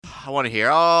I want to hear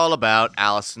all about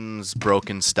Allison's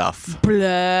broken stuff.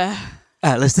 Blah.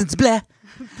 Allison's blah.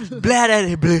 Blah,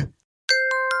 da, blah.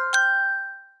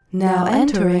 Now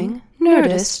entering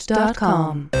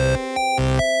Nerdist.com.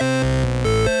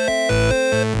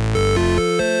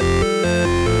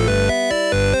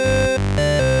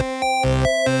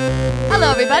 Hello,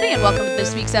 everybody, and welcome to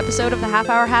this week's episode of the Half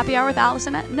Hour Happy Hour with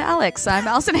Allison and Alex. I'm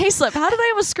Allison Hayslip. How did I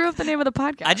almost screw up the name of the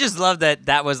podcast? I just love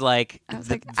that was like I was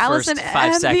the like, Allison first 5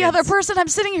 and seconds. the other person I'm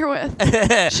sitting here with.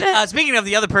 Shit. Speaking of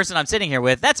the other person I'm sitting here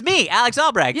with, that's me, Alex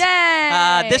Albrecht.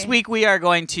 Yay! This week we are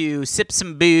going to sip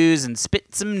some booze and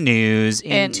spit some news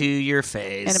into your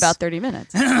face. In about 30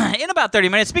 minutes. In about 30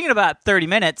 minutes. Speaking of about 30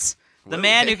 minutes, the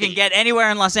man who can get anywhere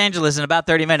in Los Angeles in about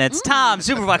 30 minutes, Tom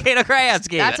Super Volcano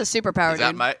Krayansky. That's a superpower, Is that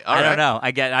dude. my? I don't know.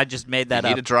 I just made that You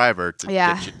up. need a driver to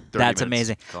Yeah. get you 30 That's minutes.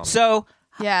 amazing. Call me. So,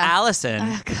 Yeah. Allison.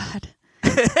 Oh, God.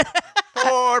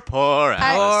 Poor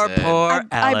Allison. Poor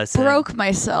I Allison. broke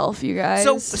myself, you guys.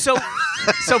 So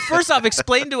first off,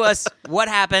 explain to us what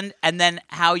happened and then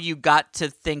how you got to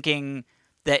thinking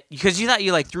that, because you thought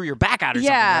you like threw your back out or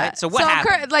something, right? So what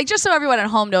happened? Just so everyone at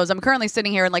home knows, I'm currently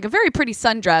sitting here in like a very pretty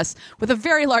sundress with a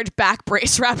very large back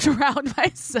brace wrapped around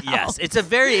myself. Yes, it's a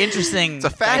very interesting. It's a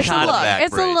fashion dichotomy. look. Back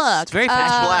It's a brace. look. It's very It's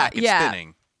fashion. black. It's yeah.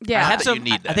 thinning. Yeah. I Not have that some. you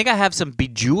need I think I have some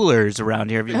bejewelers around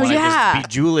here. If you want to yeah. just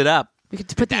bejewel it up. We could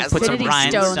put the Dazzle. Put some infinity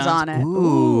stones rhinestones. on it.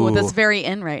 Ooh. That's very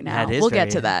in right now. That is we'll very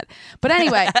get to in. that. But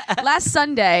anyway, last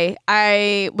Sunday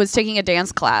I was taking a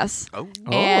dance class,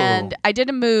 and I did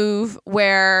a move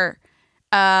where,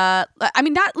 I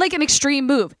mean, not like an extreme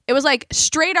move. It was like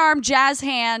straight arm jazz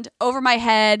hand over my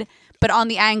head, but on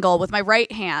the angle with my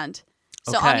right hand.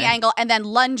 So on the Okay. angle, and then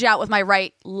lunge out with my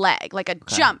right leg, like a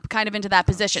jump kind of into that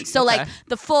position. So like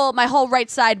my whole right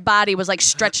side body was like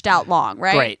stretched out long,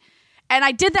 right? Great. And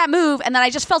I did that move, and then I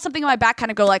just felt something in my back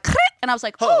kind of go like, and I was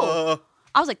like, oh.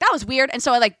 I was like, that was weird. And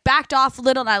so I like backed off a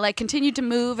little, and I like continued to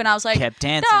move, and I was like, Kept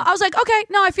dancing. No, I was like, okay,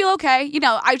 no, I feel okay. You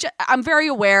know, I'm very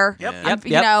aware. Yep.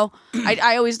 You know,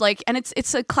 I always like, and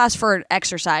it's a class for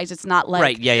exercise. It's not like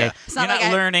Right. Yeah. It's You're not not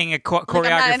like learning a I'm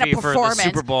not in a choreography for the performance.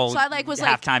 Super Bowl So I like was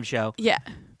like halftime show. Yeah.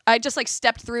 I just like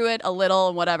stepped through it a little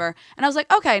and whatever. And I was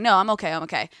like, okay, no, I'm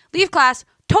okay. Leave class,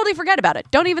 totally forget about it.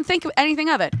 Don't even think anything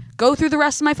of it. Go through the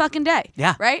rest of my fucking day.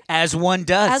 Yeah. Right? As one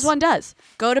does. As one does.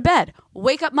 Go to bed.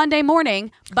 Wake up Monday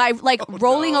morning by like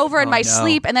rolling over in my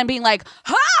sleep and then being like,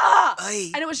 ha!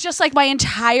 And it was just like my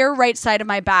entire right side of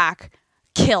my back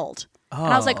killed. And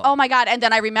I was like, oh my God. And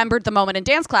then I remembered the moment in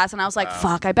dance class, and I was like,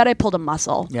 fuck, I bet I pulled a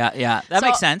muscle. Yeah. That So-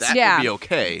 makes sense. That Yeah. would be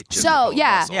okay. just So, a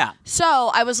yeah. muscle. Yeah. So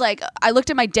I was like, I looked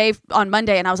at my day on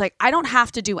Monday, and I was like, I don't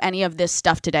have to do any of this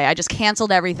stuff today. I just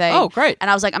canceled everything. Oh, great. And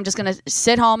I was like, I'm just going to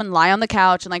sit home and lie on the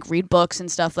couch and like read books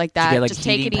and stuff like that. get, like, just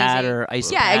take heating it pad easy. or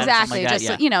ice yeah, pad or something exactly. like that,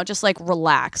 Just, yeah. just like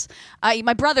relax.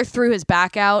 My brother threw his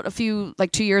back out a few,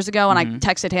 like 2 years ago, and I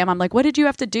texted him. I'm like, what did you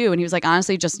have to do? And he was like,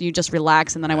 honestly, you just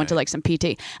relax. And then I went to like some PT.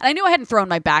 And I knew I hadn't thrown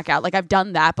my back out. Like I've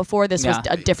done that before. This was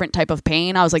Yeah. a different type of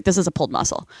pain. I was like, this is a pulled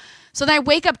muscle. So then I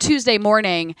wake up Tuesday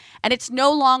morning, and it's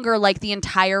no longer like the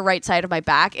entire right side of my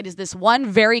back. It is this one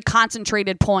very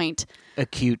concentrated point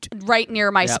Acute. right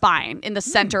near my spine in the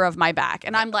center of my back.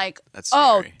 And I'm like, That's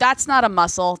oh, scary. that's not a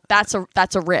muscle. That's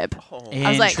a rib. I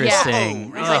was like, yeah.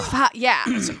 Interesting. I was like, "Fuck, yeah.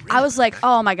 I was like,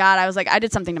 oh my God. I was like, I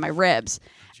did something to my ribs.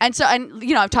 And so,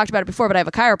 I've talked about it before, but I have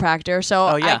a chiropractor.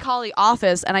 So yeah. I call the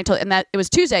office, and and that it was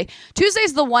Tuesday.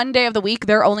 Tuesday's the one day of the week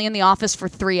they're only in the office for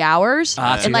 3 hours so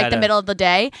in you like had the a- middle of the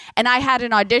day. And I had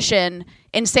an audition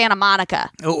in Santa Monica,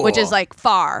 which is like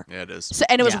far. Yeah, it is. So,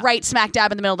 and it was Yeah. right smack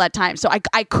dab in the middle of that time. So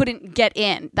I couldn't get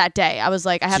in that day. I was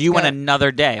like, I have So to you go. went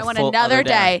another day. I went full another other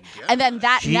day, and then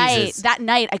that Jesus.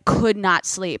 night I could not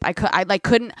sleep. I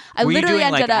couldn't. I Were you literally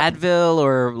doing ended like up Advil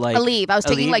or like Aleve. I was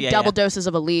taking Aleve? like Yeah, double yeah. doses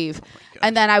of Aleve,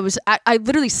 and then I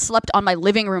literally slept on my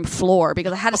living room floor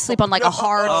because I had to sleep on like a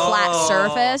hard flat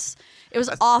surface. It was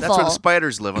awful. That's where the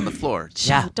spiders live, on the floor.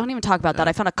 Yeah. Don't even talk about that.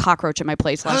 I found a cockroach in my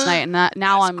place last night, and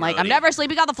now I'm like, I'm grody. never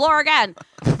sleeping on the floor again.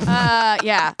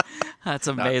 Yeah. That's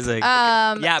amazing.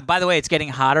 Yeah. By the way, it's getting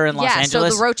hotter in Los Yeah, so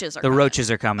Angeles. the roaches are The coming.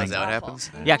 roaches are coming. Is that what happens?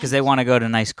 Yeah, because they want to go to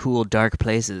nice, cool, dark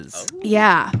places.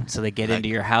 Yeah. So they get into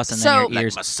your house and So- then your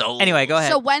ears. my soul. Anyway, go ahead.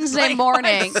 So Wednesday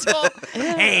morning.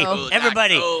 Hey, Ew.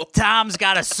 everybody! soul. Tom's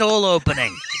got a soul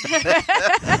opening.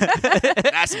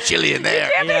 Nice and chilly in there.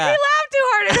 Can't make me laugh too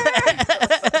hard.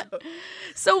 It hurts.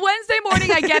 So Wednesday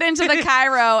morning, I get into the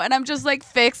Cairo, and I'm just like,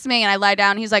 fix me. And I lie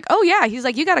down. He's like, oh, yeah. He's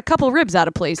like, you got a couple ribs out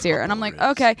of place here. And I'm like,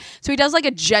 okay. So he does like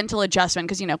a gentle adjustment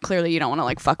because, clearly you don't want to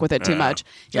like fuck with it too much.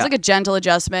 He does like a gentle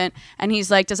adjustment. And he's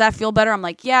like, does that feel better? I'm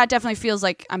like, yeah, it definitely feels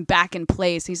like I'm back in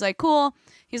place. He's like, cool.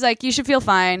 He's like, you should feel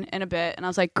fine in a bit. And I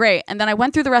was like, great. And then I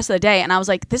went through the rest of the day and I was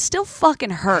like, this still fucking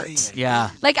hurts.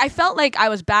 Yeah. Like, I felt like I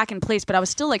was back in place, but I was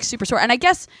still like super sore. And I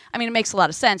guess, I mean, it makes a lot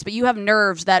of sense, but you have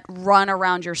nerves that run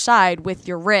around your side with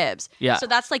your ribs. Yeah. So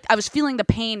that's like, I was feeling the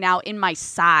pain now in my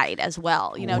side as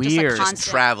well. You know, just Weird. like Just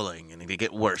constant. Traveling and it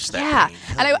get worse. That Yeah. pain.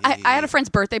 And I had a friend's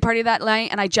birthday party that night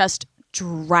and I just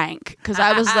drank because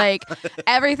I was like,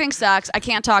 everything sucks. I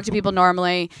can't talk to people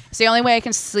normally. It's the only way I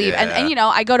can sleep. Yeah. And you know,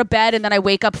 I go to bed and then I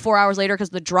wake up 4 hours later because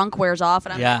the drunk wears off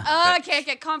and I'm Yeah. like, oh, I can't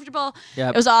get comfortable.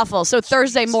 Yep. It was awful. So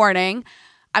Thursday morning,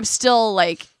 I'm still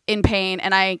like in pain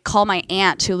and I call my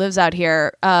aunt who lives out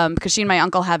here because she and my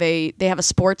uncle have a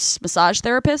sports massage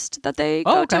therapist that they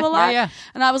go to a lot. Yeah.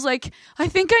 And I was like, I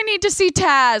think I need to see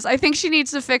Taz. I think she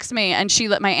needs to fix me. And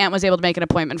my aunt was able to make an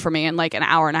appointment for me in like an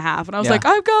hour and a half. And I was like,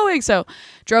 I'm going. So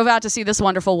drove out to see this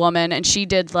wonderful woman and she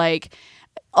did like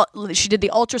she did the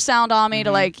ultrasound on me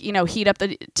to like, you know, heat up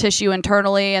the tissue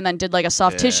internally and then did like a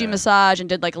soft tissue massage and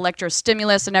did like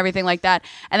electrostimulus and everything like that.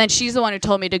 And then she's the one who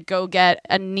told me to go get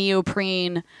a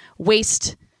neoprene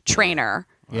waist trainer.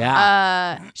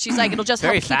 Yeah. She's like, it'll just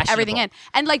Very help keep everything in. fashionable.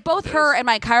 And like both her and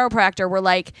my chiropractor were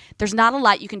like, there's not a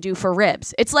lot you can do for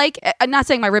ribs. It's like, I'm not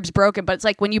saying my rib's broken, but it's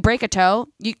like when you break a toe,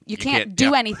 you can't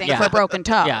do anything Yeah. for a broken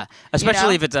toe. Yeah. Especially you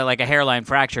know? if it's like a hairline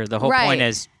fracture. The whole Right. point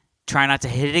is try not to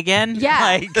hit it again. Yeah,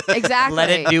 Like, exactly. let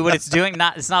it do what it's doing.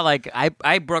 It's not like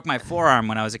I broke my forearm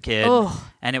when I was a kid,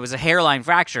 and it was a hairline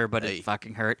fracture, but it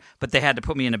fucking hurt. But they had to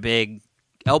put me in a big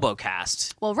elbow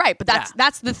cast. Well, right, but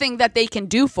that's the thing that they can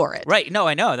do for it. Right. No,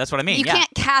 I know. That's what I mean. You can't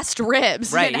cast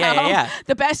ribs. Right, You yeah, know? yeah.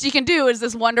 The best you can do is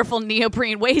this wonderful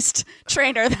neoprene waist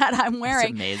trainer that I'm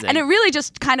wearing. amazing. And it really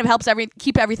just kind of helps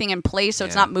keep everything in place so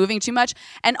it's not moving too much.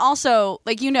 And also,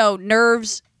 like, you know,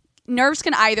 nerves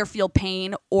can either feel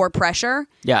pain or pressure.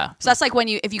 Yeah. So that's like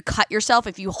if you cut yourself,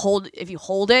 if you hold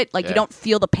it, like you don't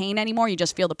feel the pain anymore, you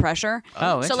just feel the pressure.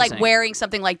 Oh, so like interesting. wearing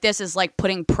something like this is like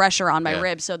putting pressure on my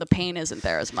ribs so the pain isn't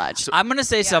there as much. I'm going to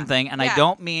say something, and I Yeah.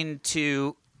 don't mean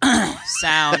to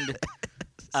sound.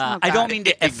 I don't mean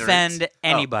to offend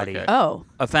anybody. okay. Oh.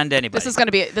 Offend anybody. This is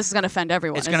going to offend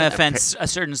everyone. It's going to isn't it? offend a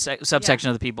certain subsection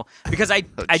of the people because I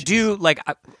do like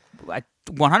I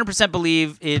 100%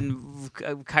 believe in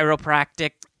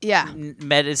chiropractic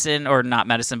medicine, or not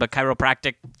medicine, but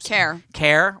chiropractic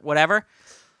care, whatever.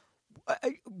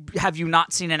 Have you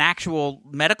not seen an actual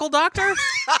medical doctor?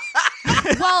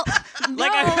 Well, no.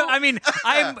 Like I mean,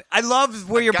 I love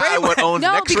where your brain what owns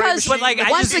No, an X-ray because machine? But, like, I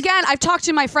once just- again, I've talked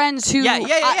to my friends who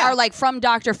are like from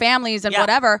doctor families and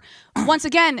whatever. Once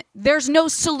again, there's no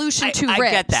solution to I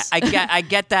ribs. get that. I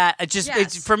get that. It just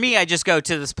it's for me. I just go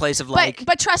to this place of like.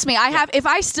 But trust me, if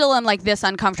I still am like this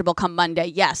uncomfortable come Monday,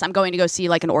 yes, I'm going to go see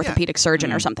like an orthopedic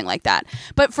surgeon or something like that.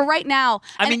 But for right now,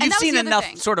 I mean, and you've that was seen the other enough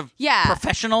thing. sort of Yeah.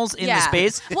 professionals in Yeah. the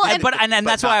space, Well, and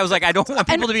that's why I was like, I don't want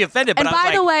people to be offended. But And I was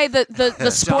by the like, way,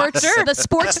 the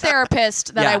sports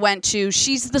therapist that Yeah. I went to,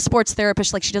 she's the sports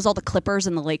therapist. Like she does all the Clippers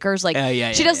and the Lakers. Like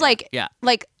she does like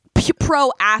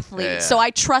pro athletes. Yeah. So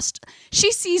I trust.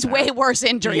 She sees way worse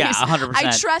injuries. Yeah, 100%. I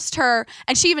trust her,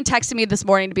 and she even texted me this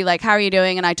morning to be like, "How are you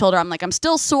doing?" And I told her, "I'm like, I'm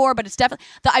still sore, but it's definitely.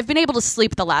 I've been able to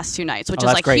sleep the last 2 nights, which is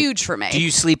that's like great. huge for me." Do you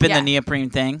sleep in Yeah. the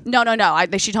neoprene thing? No.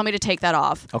 She told me to take that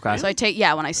off. Okay. So I take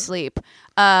when I sleep.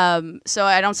 So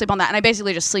I don't sleep on that, and I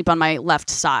basically just sleep on my left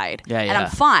side. Yeah, And yeah. I'm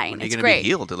fine. When are you it's gonna great. be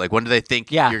healed? Like, when do they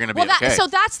think Yeah. you're going to be Well, okay? so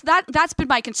that's been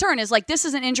my concern. Is like this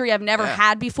is an injury I've never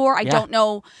had before. I don't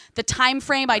know the time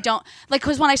frame. I don't like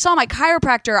because when I saw my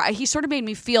chiropractor, he sort of made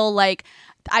me feel like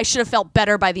I should have felt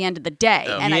better by the end of the day,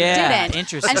 and Yeah, I didn't.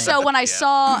 interesting. And so when I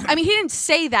saw, I mean, he didn't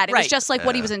say that. It was Right. just like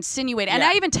what he was insinuating. And Yeah.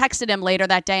 I even texted him later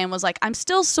that day and was like, "I'm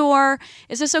still sore.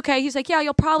 Is this okay?" He's like, "Yeah,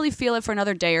 you'll probably feel it for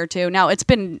another day or two." Now it's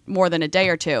been more than a day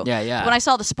or two. Yeah. When I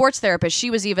saw the sports therapist,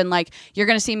 she was even like, "You're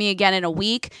going to see me again in a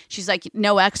week." She's like,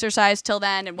 "No exercise till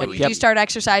then, and when you do start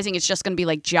exercising, it's just going to be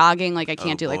like jogging. Like I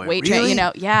can't do like boy, weight training. really? You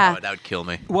know? Yeah." Oh, that would kill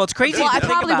me. Well, it's crazy. Well, to I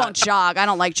think probably about. won't jog. I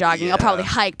don't like jogging. I'll probably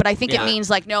hike, but I think it means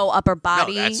like no upper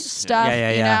body that's- stuff.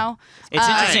 Yeah. You know? It's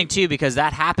interesting too because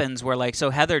that happens where like so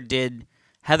Heather.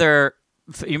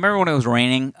 You remember when it was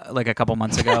raining like a couple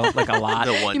months ago, like a lot.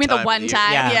 The one You mean the time one of year.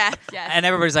 time? Yeah. Yes. And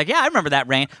everybody's like, "Yeah, I remember that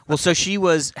rain." Well, so she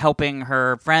was helping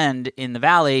her friend in the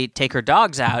valley take her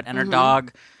dogs out, and her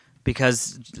dog,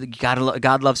 because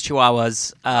God loves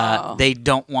Chihuahuas, they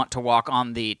don't want to walk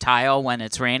on the tile when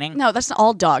it's raining. No, that's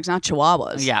all dogs, not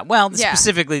Chihuahuas. Yeah, well, Yeah.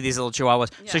 specifically these little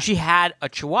Chihuahuas. So she had a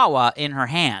Chihuahua in her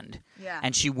hand,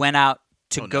 and she went out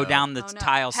to go down the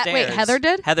tile stairs. Wait, Heather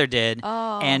did? Heather did,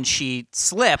 and she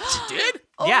slipped. Did?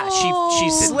 Yeah, she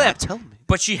slipped, tell me.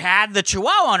 but she had the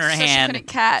Chihuahua on her she hand, couldn't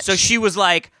catch. So she was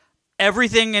like,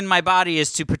 everything in my body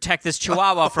is to protect this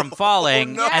chihuahua from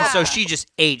falling. And so she just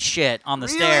ate shit on the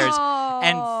stairs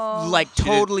and like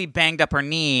totally banged up her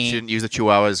knee. She didn't use the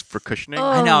chihuahuas for cushioning?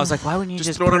 I know. I was like, why wouldn't you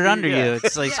just put it under you?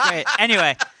 It's like great.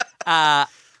 Anyway,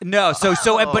 no.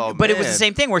 But it was the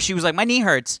same thing where she was like, my knee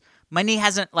hurts. My knee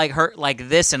hasn't like hurt like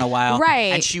this in a while.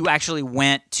 Right. And she actually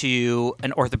went to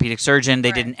an orthopedic surgeon.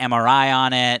 They did an MRI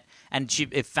on it. And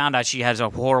it found out she has a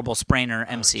horrible sprain in her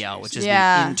MCL, which is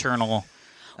the internal.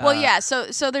 Well, yeah. So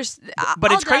there's.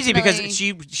 But it's crazy because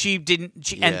she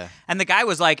didn't. And the guy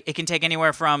was like, it can take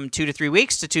anywhere from 2 to 3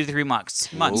 weeks to 2 to 3 months.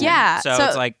 Yeah. So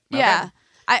it's like yeah.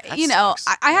 Okay.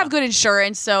 I have good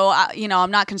insurance, so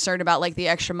I'm not concerned about like the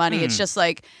extra money. It's just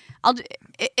like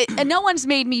and no one's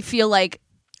made me feel like.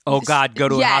 Oh God, go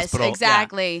to a hospital. Yes,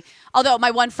 exactly. Yeah. Although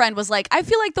my one friend was like, I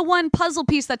feel like the one puzzle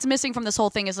piece that's missing from this whole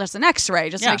thing is just an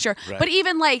X-ray, just to make sure. Right. But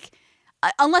even like,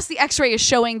 unless the X-ray is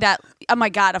showing that, oh my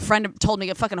God, a friend told me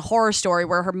a fucking horror story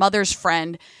where her mother's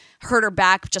friend hurt her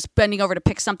back just bending over to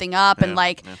pick something up and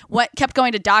what kept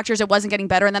going to doctors, it wasn't getting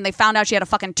better, and then they found out she had a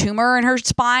fucking tumor in her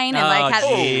spine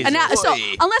and so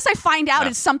unless I find out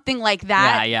it's something like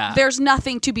that, there's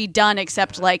nothing to be done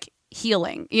except like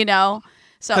healing,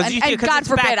 So and God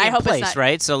forbid, I hope it's not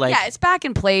right. So like, it's back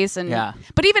in place,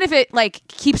 but even if it like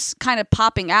keeps kind of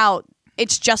popping out,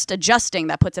 it's just adjusting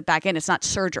that puts it back in. It's not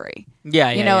surgery.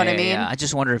 Yeah, you know what I mean. Yeah. I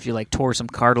just wonder if you like tore some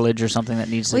cartilage or something that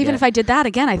needs. Well, even if I did that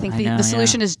again, I think the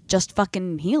solution is just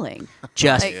fucking healing.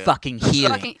 Just fucking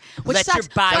healing. Which let sucks.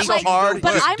 your body so hard.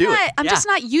 But I'm just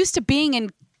not used to being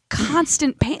in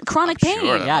constant pain, chronic pain.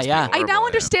 Sure, I now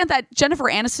understand that Jennifer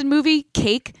Aniston movie,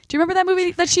 Cake. Do you remember that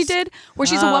movie that she did? Where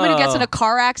she's a woman who gets in a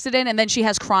car accident and then she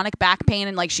has chronic back pain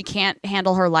and like she can't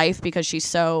handle her life because she's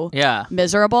so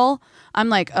miserable. I'm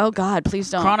like, oh God, please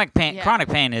don't. Chronic pain. Yeah. Chronic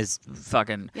pain is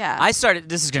fucking. Yeah. I started.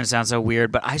 This is gonna sound so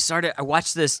weird, but I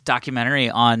watched this documentary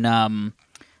on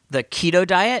the keto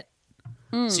diet.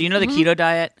 So you know the keto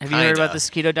diet? Have you heard about this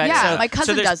keto diet? Yeah, my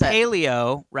cousin does it. So there's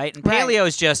paleo, right? And paleo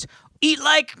is just eat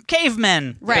like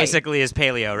cavemen. Basically, is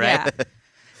paleo, right? Yeah.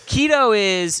 Keto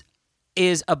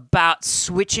is about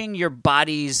switching your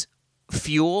body's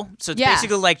fuel. So it's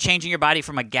basically like changing your body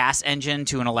from a gas engine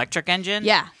to an electric engine.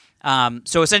 Yeah.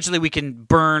 So essentially, we can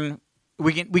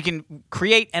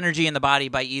create energy in the body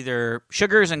by either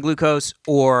sugars and glucose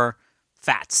or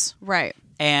fats. Right.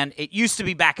 And it used to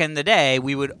be back in the day,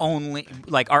 we would only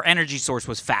our energy source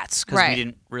was fats because we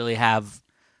didn't really have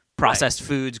processed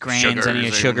foods, grains,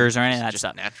 any sugars or any of that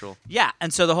stuff. Natural. Yeah,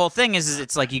 and so the whole thing is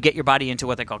it's like you get your body into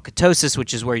what they call ketosis,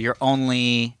 which is where you're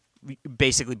only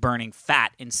basically burning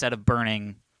fat instead of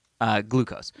burning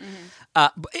glucose.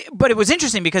 Mm-hmm. But it was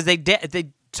interesting because they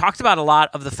talked about a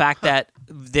lot of the fact that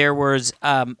there was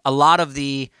a lot of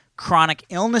the chronic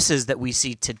illnesses that we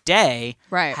see today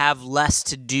have less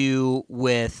to do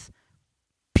with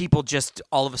people just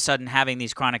all of a sudden having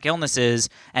these chronic illnesses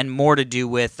and more to do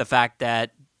with the fact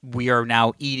that we are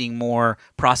now eating more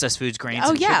processed foods, grains,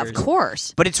 and sugars. Of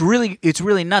course. But it's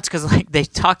really nuts because like they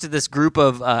talked to this group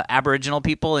of Aboriginal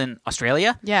people in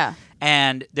Australia. Yeah.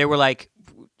 And they were like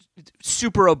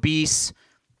super obese.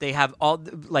 They have all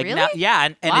like really? Now,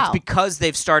 and it's because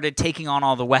they've started taking on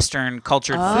all the Western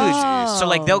cultured foods. So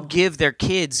like they'll give their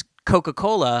kids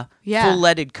Coca-Cola, full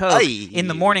leaded Coke in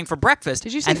the morning for breakfast.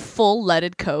 Did you say full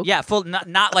leaded Coke? Yeah, full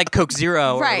not like Coke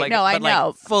Zero. Right, or like, no, I know.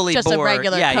 Like fully just bore. a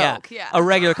regular Coke. Yeah, a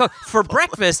regular Coke for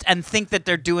breakfast, and think that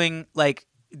they're doing like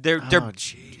they're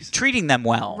treating them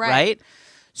well, right?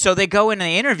 So they go in and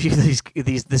they interview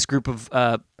this group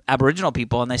of Aboriginal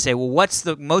people, and they say, well, what's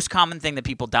the most common thing that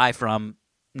people die from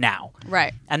now?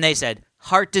 Right. And they said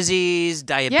heart disease,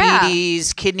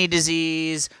 diabetes, kidney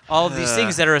disease, all of these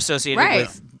things that are associated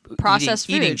with processed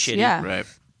eating foods. shitty. Yeah. Right.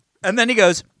 And then he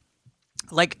goes,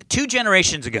 like 2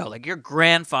 generations ago, like your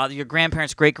grandfather, your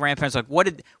grandparents, great-grandparents, like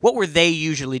what were they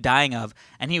usually dying of?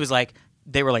 And he was like,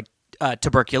 they were like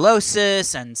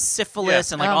tuberculosis and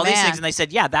syphilis and like all these things. And they said,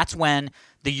 that's when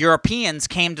the Europeans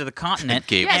came to the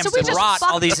continent and brought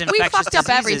all these infectious diseases. We fucked up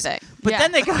everything. But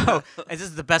then they go, and this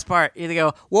is the best part, they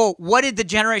go, well, what did the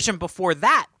generation before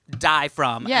that die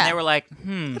from? Yeah. And they were like,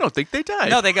 I don't think they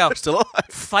died. No, they go, they're still alive.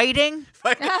 Fighting,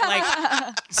 like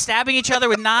stabbing each other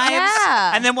with knives.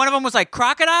 Yeah. And then one of them was like,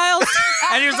 crocodiles?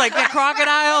 And he was like,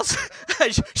 crocodiles?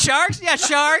 Sharks? Yeah,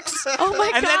 sharks. Oh my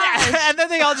God. And then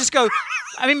they all just go,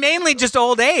 I mean, mainly just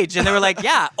old age. And they were like,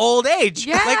 old age.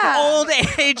 Yeah. Like old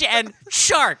age and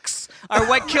sharks are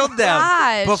what killed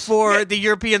them before the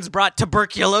Europeans brought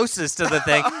tuberculosis to the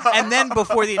thing. And then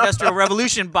before the Industrial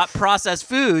Revolution brought processed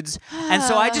foods. And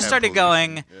so I just started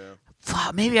going,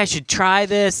 maybe I should try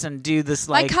this and do this.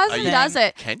 My Like, cousin does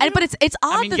it, but it's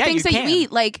odd the things that you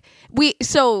eat. Like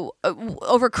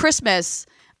over Christmas,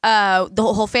 the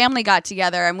whole family got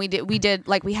together and we did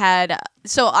like we had.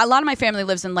 So a lot of my family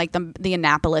lives in like the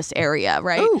Annapolis area,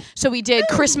 right? Ooh. So we did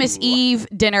Christmas Eve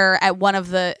dinner at one of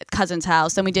the cousins'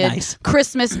 house, then we did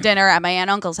Christmas dinner at my aunt and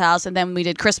uncle's house, and then we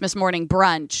did Christmas morning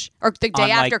brunch or the day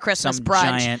after Christmas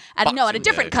brunch at a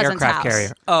different cousin's house.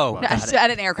 Carrier. Oh, no, at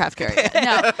an aircraft carrier.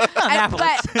 No,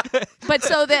 but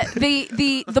so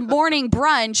the morning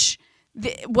brunch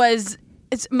was.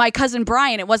 It's my cousin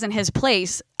Brian. It wasn't his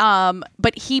place,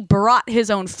 but he brought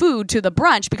his own food to the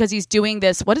brunch because he's doing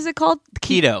this. What is it called?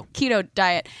 Keto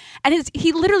diet, and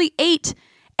he literally ate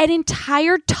an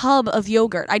entire tub of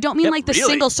yogurt. I don't mean like the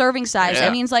single serving size. I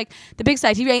mean like the big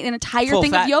size. He ate an entire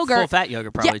thing of yogurt, full fat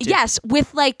yogurt, probably. Too. Yes,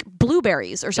 with like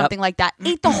blueberries or something like that.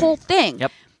 Ate the whole thing. Yep.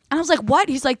 And I was like, "What?"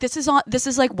 He's like, "This is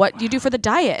like what you do for the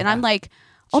diet," and I'm like.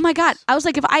 Oh my God. I was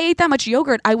like, if I ate that much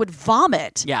yogurt, I would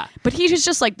vomit. Yeah. But he was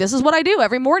just like, this is what I do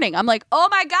every morning. I'm like, oh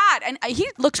my God. And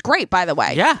he looks great, by the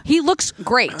way. Yeah. He looks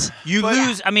great. You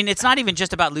lose. I mean, it's not even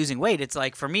just about losing weight. It's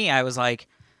like, for me, I was like,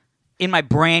 in my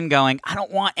brain going, I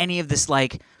don't want any of this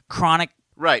like chronic.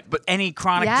 Right, but any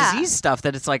chronic disease stuff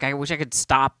that it's like I wish I could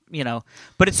stop,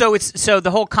 But it's so the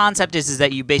whole concept is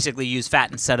that you basically use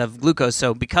fat instead of glucose.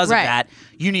 So because of that,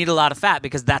 you need a lot of fat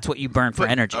because that's what you burn for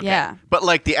energy. Okay. Yeah. But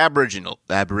like the Aborigines,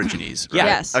 right? Yeah.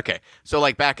 Yes. Okay. So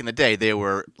like back in the day, they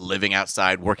were living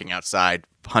outside, working outside,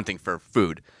 hunting for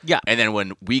food. Yeah. And then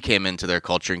when we came into their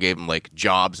culture and gave them like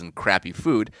jobs and crappy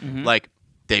food, like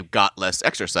they've got less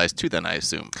exercise too. Then I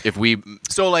assume I think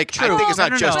it's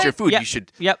not just your food. Yep. You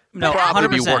should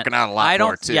probably be working out a lot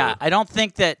more too. Yeah, I don't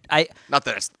think that Not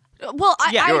that it's. Well,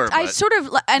 I sort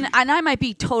of, and I might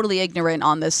be totally ignorant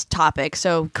on this topic,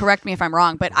 so correct me if I'm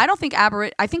wrong, but I don't think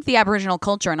I think the Aboriginal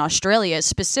culture in Australia is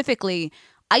specifically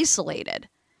isolated.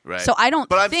 Right. So I don't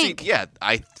think.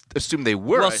 I assume they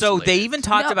were. Well, so they even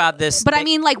talked about this. But I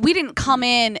mean, like, we didn't come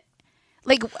in.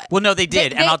 Like, well, no, they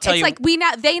did, and I'll tell you. It's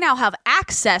like they now have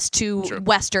access to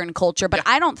Western culture, but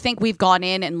I don't think we've gone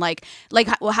in and like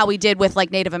how we did with like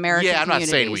Native American communities. I'm not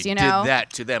saying we did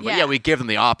that to them, but we give them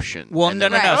the option. Well, no.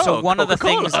 So one of the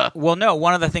things, one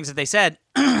of the things that they said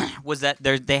was that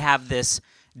they have this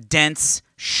dense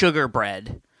sugar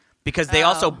bread because they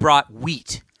also brought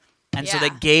wheat. And so they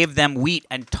gave them wheat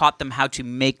and taught them how to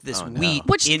make this wheat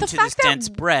into this dense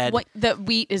bread. That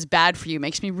wheat is bad for you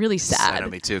makes me really sad.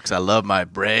 Me too, because I love my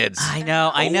breads. I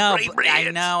know.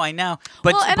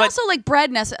 But also like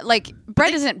bread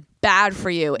isn't bad for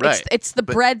you. Right. It's the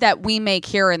bread that we make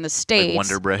here in the States, like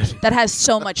Wonder Bread, that has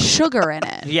so much sugar in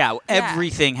it. Yeah,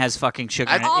 everything has fucking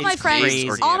sugar in it. All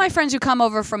my friends who come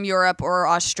over from Europe or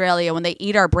Australia, when they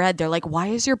eat our bread, they're like, "Why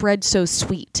is your bread so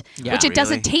sweet?" Yeah, which it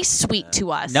doesn't taste sweet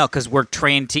to us. No, because we're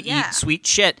trained to eat sweet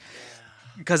shit.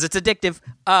 Because it's addictive.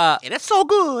 And it's so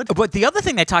good. But the other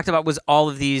thing they talked about was all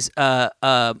of these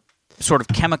sort of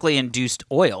chemically induced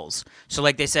oils. So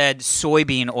like they said,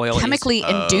 soybean oil chemically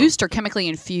induced or chemically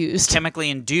infused?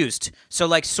 Chemically induced. So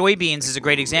like soybeans is a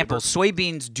great example.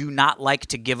 Soybeans do not like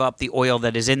to give up the oil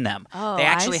that is in them. Oh, they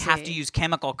actually have to use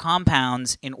chemical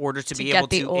compounds in order to be able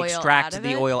to extract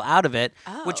the oil out of it,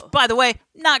 which, by the way,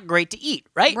 not great to eat,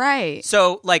 right? Right.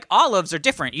 So like olives are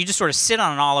different. You just sort of sit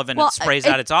on an olive and it sprays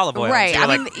out its olive oil. Right. So you're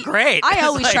like, great. I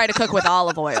always try to cook with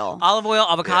olive oil. Olive oil,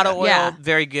 avocado oil,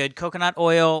 very good. Coconut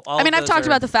oil. I've talked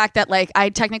about the fact that like I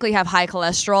technically have high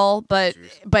cholesterol, but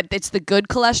it's the good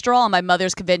cholesterol, and my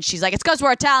mother's convinced. She's like, it's because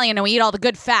we're Italian and we eat all the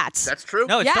good fats. That's true.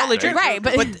 No, it's totally true. Right,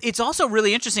 but it's also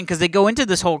really interesting because they go into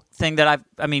this whole thing that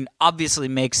obviously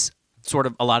makes sort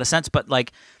of a lot of sense, but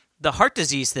like the heart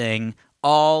disease thing,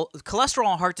 all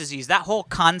cholesterol and heart disease, that whole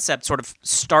concept sort of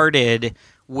started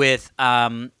with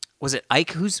was it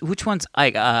Ike? Which one's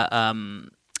Ike?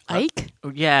 Ike?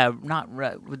 Yeah, not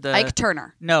with the Ike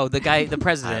Turner. No, the guy, the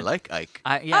president. I like Ike.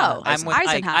 I'm with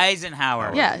Eisenhower.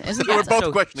 Eisenhower. Yeah, isn't we're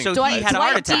both questioning. So he had a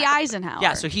heart attack. Dwight D. Eisenhower.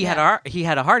 Yeah, so he had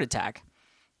a heart attack,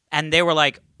 and they were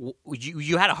like,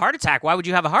 "You had a heart attack. Why would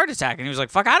you have a heart attack?" And he was like,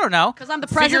 "Fuck, I don't know. Because I'm the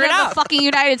president of the fucking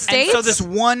United States." And so this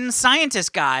one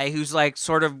scientist guy who's like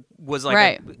sort of was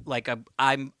like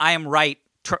I am right.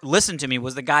 Listen to me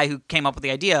was the guy who came up with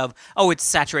the idea of it's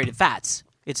saturated fats.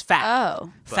 It's fat.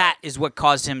 Oh. Fat is what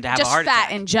caused him to have a heart attack. Just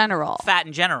fat in general. Fat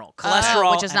in general.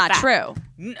 Cholesterol, which is not true.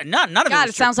 None of it. God,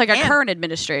 it sounds like a current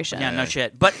administration. Yeah, no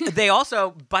shit. But they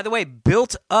also, by the way,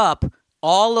 built up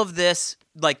all of this,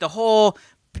 like the whole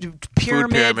pyramid. Food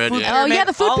pyramid. Oh, yeah,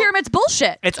 the food pyramid's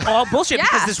bullshit. It's all bullshit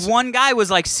because this one guy was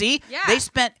like, see, they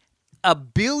spent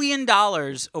 $1 billion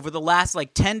over the last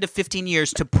like 10 to 15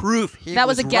 years to prove that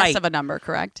was a guess right. of a number,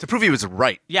 correct? To prove he was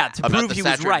right. Yeah, to prove he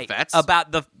was right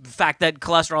about the fact that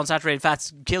cholesterol and saturated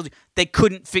fats killed you. They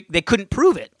couldn't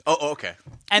prove it. Oh, okay.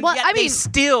 And yet they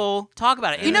still talk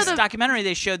about it. In this documentary,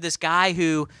 they showed this guy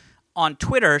who, on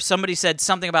Twitter, somebody said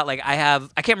something about like I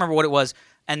can't remember what it was,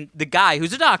 and the guy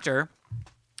who's a doctor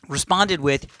responded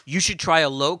with, "You should try a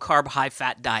low carb, high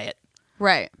fat diet."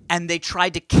 Right. And they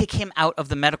tried to kick him out of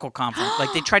the medical conference.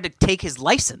 Like, they tried to take his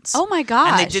license. Oh, my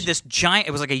gosh. And they did this giant,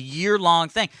 it was like a year-long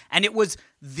thing. And it was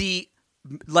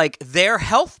their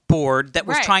health board that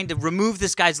was trying to remove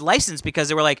this guy's license because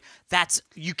they were like,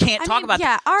 you can't talk about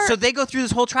that. So they go through this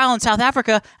whole trial in South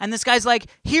Africa, and this guy's like,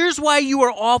 here's why you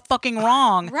are all fucking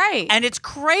wrong. Right. And it's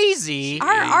crazy.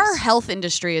 Our health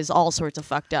industry is all sorts of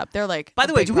fucked up. They're like, by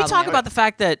the way, do we talk about the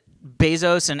fact that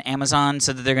Bezos and Amazon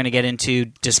said that they're going to get into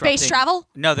disrupting... Space travel?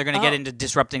 No, they're going to get into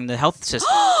disrupting the health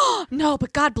system. No,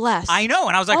 but God bless. I know,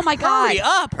 and I was like, oh my hurry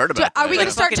God. up. Heard about Are we going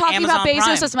to start talking about Bezos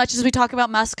Prime. as much as we talk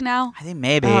about Musk now? I think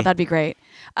maybe. Oh, that'd be great.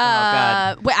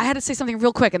 God. Wait, I had to say something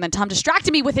real quick, and then Tom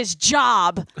distracted me with his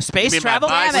job. Space travel?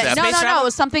 Damn it. No, it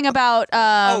was something about...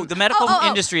 the medical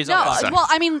industry is all fucked. Well,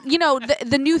 I mean, you know,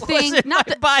 the new thing... not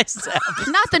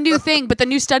the new thing, but the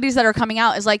new studies that are coming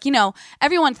out is like, you know,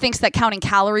 everyone thinks that counting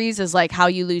calories is like how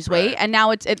you lose weight, and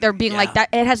now they're being like, that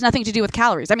it has nothing to do with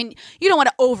calories. I mean, you don't want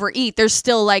to overeat. There's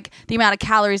still like the amount of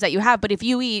calories that you have, but if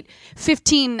you eat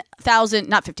 15,000,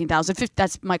 not 15,000,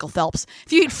 that's Michael Phelps.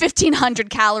 If you eat 1,500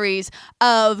 calories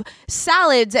of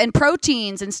salads and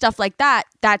proteins and stuff like that,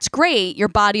 that's great. Your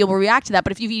body will react to that.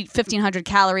 But if you eat 1,500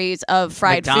 calories of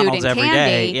fried McDonald's food and every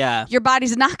candy, day, your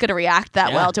body's not going to react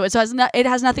that well to it. So it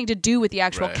has nothing to do with the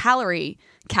actual calorie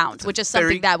count, which is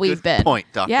something that we've been. Point,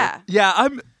 doctor. Yeah,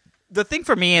 the thing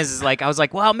for me is like I was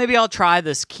like, well, maybe I'll try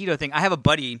this keto thing. I have a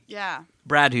buddy,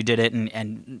 Brad, who did it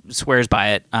and swears by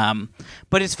it.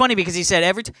 But it's funny because he said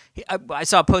I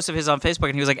saw a post of his on Facebook,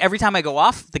 and he was like, every time I go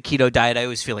off the keto diet, I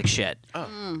always feel like shit.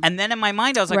 And then in my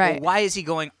mind, I was like, well, why is he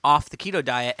going off the keto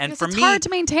diet? And for it's me, hard to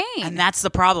maintain. And that's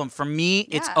the problem. For me,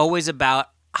 it's always about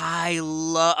I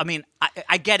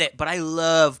get it, but I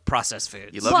love processed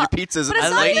food. You love your pizzas and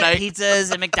I late love night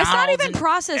pizzas and McDonald's. It's not even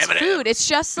processed food. It's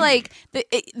just like the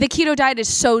keto diet is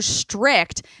so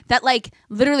strict that like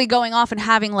literally going off and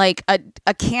having like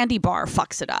a candy bar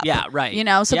fucks it up. Yeah, right. You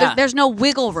know, so there's no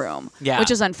wiggle room,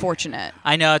 which is unfortunate.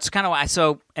 I know, it's kind of why.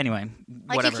 So anyway,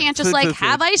 like whatever. You can't just food.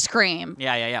 have ice cream.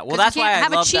 Yeah. Well, that's why I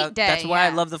love that. That's why I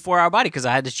love the 4 hour body, because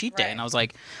I had the cheat day, and I was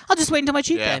like, I'll just wait until my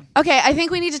cheat day. Okay, I think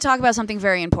we need to talk about something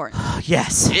very important.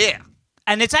 Yes. Yeah.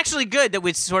 And it's actually good that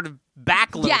we sort of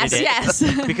backloaded it. Yes.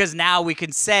 Because now we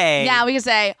can say...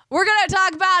 we're going to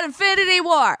talk about Infinity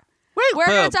War. We're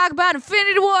going to talk about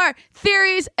Infinity War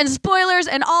theories and spoilers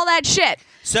and all that shit.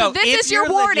 So this is your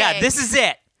warning. Yeah, this is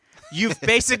it. You've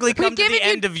basically come to the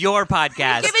end of your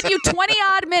podcast. We've given you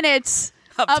 20-odd minutes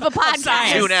of a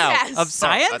podcast. Of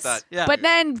science? But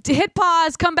then hit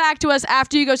pause, come back to us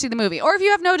after you go see the movie. Or if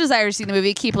you have no desire to see the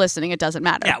movie, keep listening. It doesn't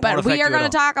matter. Yeah, but we are going to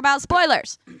talk about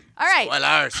spoilers. All right.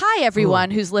 Spoilers. Hi,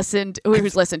 everyone who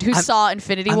saw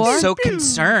Infinity War. I'm so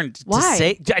concerned to Why?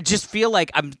 say. I just feel like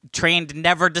I'm trained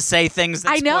never to say things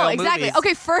that I know, spoil exactly. movies.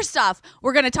 Okay, first off,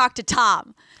 we're going to talk to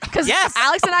Tom. Because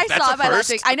Alex and I saw it by last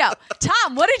week. I know.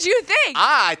 Tom, what did you think?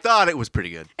 I thought it was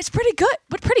pretty good. It's pretty good,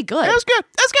 but pretty good. It was good.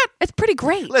 It's pretty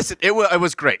great. Listen, it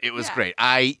was great. It was great.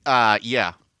 What?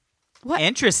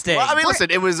 Interesting. Well, I mean,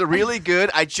 listen, it was really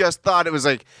good. I just thought it was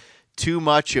like too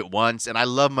much at once, and I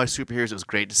love my superheroes. It was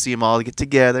great to see them all get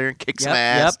together and kick some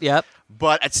ass. Yep.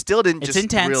 But it still didn't It's just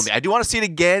intense. thrill me. I do want to see it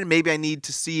again. Maybe I need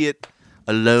to see it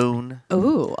alone.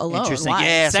 Ooh, alone. Interesting. Why?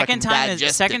 Yeah, so I Second can time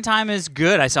digest it. is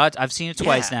good. I saw it. I've seen it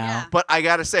twice now. Yeah. But I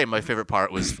gotta say, my favorite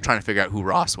part was trying to figure out who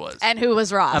Ross was. And who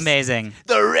was Ross? Amazing.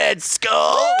 The Red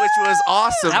Skull, which was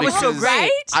awesome. That was so because great.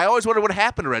 Right? I always wondered what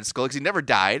happened to Red Skull because he never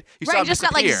died. You saw Right, him just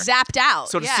got like disappear. zapped out.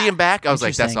 So to see him back, I was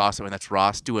like, that's Interesting. awesome. And that's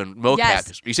Ross doing mocap.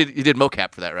 Yes. You said you did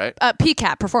mocap for that, right?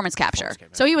 PCAP, performance capture.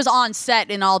 So he was on set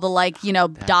in all the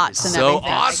dots and so everything.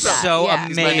 like awesome. that. So yeah.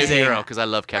 He's my new Amazing. hero because I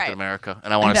love Captain Right. America.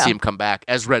 And I want to I see know. him come back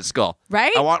as Red Skull.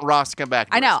 Right? I want Ross to come back.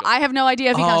 I know. I have no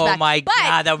idea if he comes Oh back. my But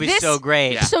God, that would be so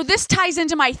great. Yeah. So this ties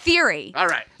into my theory. All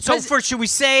right. So should we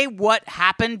say what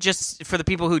happened just for the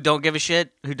people who don't give a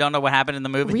shit, who don't know what happened in the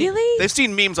movie? Really? They've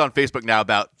seen memes on Facebook now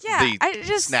about Yeah, I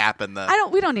just- snap and the.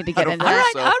 We don't need to get into All that.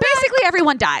 right, all right. Basically,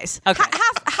 everyone dies. Okay.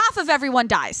 Half of everyone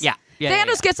dies. Yeah.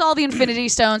 Thanos gets all the Infinity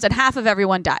Stones, and half of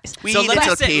everyone dies. We So need let to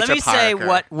me say, page let me up say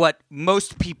Parker. what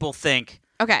most people think.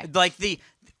 Okay. Like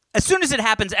as soon as it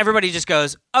happens, everybody just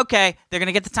goes, okay, they're going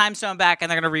to get the time stone back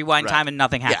and they're going to rewind Right. time and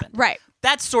nothing happened. Right.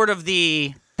 That's sort of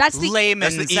the That's the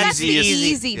layman's That's the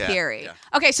easy Yeah, theory. yeah.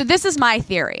 Okay, so this is my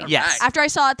theory. Yes. After I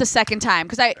saw it the second time,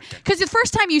 because the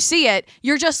first time you see it,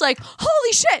 you're just like,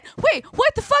 holy shit! Wait,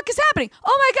 what the fuck is happening?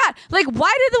 Oh my god! Like,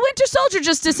 why did the Winter Soldier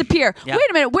just disappear? Yeah. Wait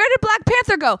a minute, where did Black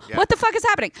Panther go? Yeah. What the fuck is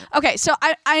happening? Okay, so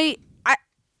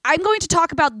I'm going to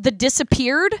talk about the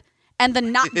disappeared and the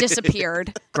not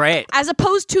disappeared. Great. As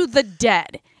opposed to the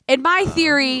dead. In my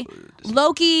theory,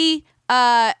 Loki,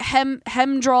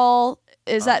 Hemdall,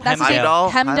 is that's his name? Hemdall?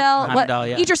 What? Heimdall,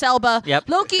 yeah. Idris Elba. Yep.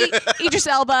 Loki, Idris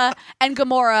Elba, and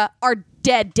Gamora are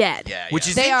dead. Yeah, Which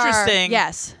is They are- interesting.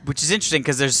 yes. Which is interesting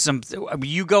because there's some.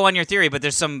 You go on your theory, but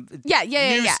there's some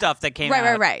new stuff that came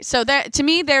out. Right. So to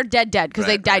me, they're dead because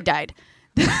they Right, died.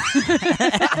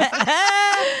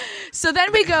 So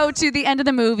then we go to the end of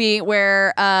the movie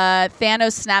where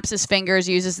Thanos snaps his fingers,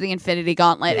 uses the Infinity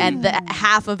Gauntlet, and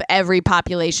half of every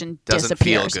population Doesn't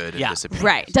feel disappears. good. Yeah. It disappears.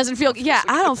 Right. Doesn't feel. Yeah,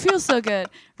 I don't feel so good.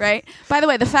 Right. By the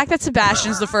way, the fact that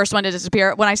Sebastian's the first one to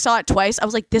disappear, when I saw it twice, I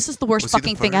was like, this is the worst Was he the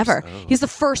fucking thing first? ever. Oh. He's the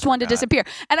first one to disappear.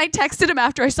 And I texted him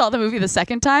after I saw the movie the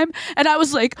second time, and I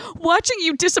was like, watching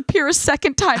you disappear a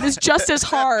second time is just as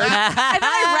hard. And then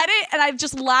I read it, and I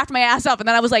just laughed my ass off. And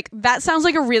then I was like, that sounds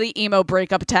like a really emo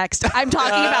breakup text. I'm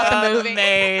talking about the movie.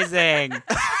 Amazing.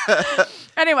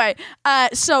 Anyway,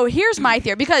 so here's my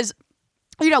theory, because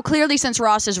clearly since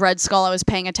Ross's Red Skull, I was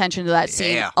paying attention to that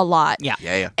scene Yeah. a lot.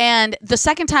 Yeah. And the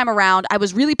second time around, I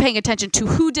was really paying attention to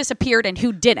who disappeared and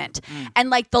who didn't. And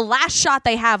like the last shot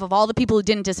they have of all the people who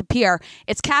didn't disappear,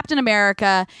 it's Captain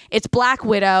America, it's Black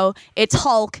Widow, it's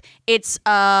Hulk, it's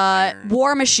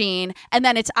War Machine, and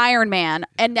then it's Iron Man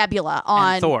and Nebula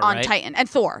on Thor, right? Titan. And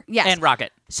Thor, yes. And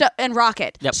Rocket. And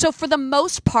Rocket. Yep. So for the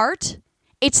most part,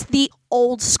 it's the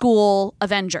old school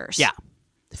Avengers. Yeah.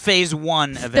 Phase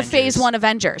 1 Avengers. The Phase 1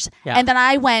 Avengers. Yeah. And then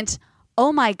I went,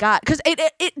 oh my God. Because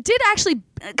it did actually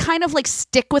kind of like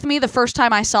stick with me the first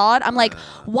time I saw it. I'm like,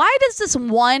 why does this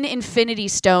one Infinity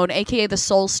Stone, aka the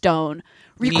Soul Stone,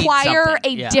 require a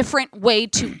something. Yeah. different way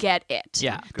to get it?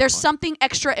 Yeah. There's something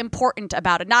extra important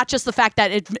about it. Not just the fact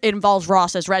that it involves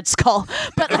Ross as Red Skull.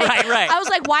 But like, Right. I was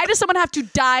like, why does someone have to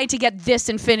die to get this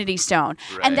Infinity Stone?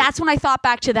 Right. And that's when I thought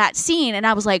back to that scene and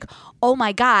I was like, oh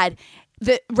my God.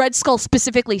 The Red Skull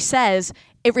specifically says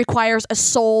it requires a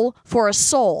soul for a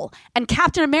soul. And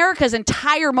Captain America's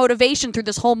entire motivation through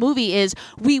this whole movie is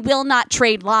we will not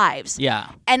trade lives. Yeah.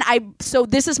 And so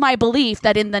this is my belief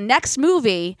that in the next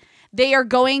movie, they are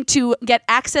going to get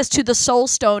access to the Soul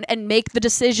Stone and make the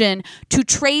decision to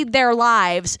trade their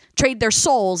lives, trade their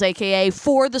souls, aka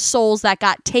for the souls that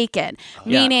got taken.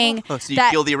 Meaning So you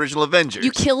that kill the original Avengers.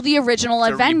 you kill the original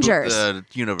To reboot Avengers. the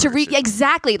universe.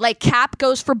 Exactly. Like Cap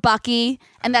goes for Bucky,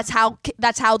 and that's how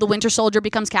the Winter Soldier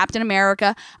becomes Captain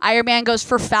America. Iron Man goes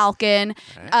for Falcon.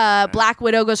 Black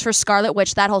Widow goes for Scarlet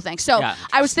Witch. That whole thing. So Yeah.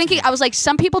 I was thinking, I was like,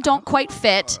 some people don't quite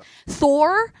fit.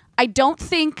 Thor, I don't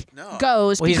think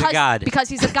goes Well, he's a god. because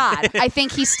he's a god. I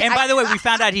think he's. And by the way, we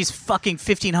found out he's fucking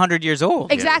 1,500 years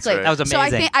old. Exactly. right. That was So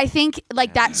amazing. I think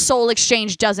like that soul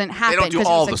exchange doesn't They happen don't do because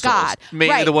all the he's a souls. god. Mainly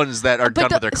Right. the ones that are But done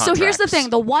with their contracts. So here's the thing.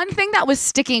 The one thing that was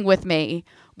sticking with me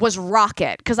was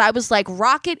Rocket, because I was like,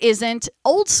 Rocket isn't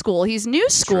old school. He's new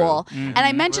school. And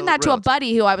I mentioned that to a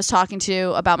buddy who I was talking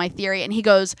to about my theory, and he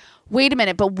goes, wait a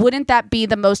minute, but wouldn't that be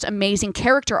the most amazing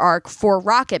character arc for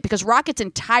Rocket? Because Rocket's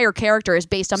entire character is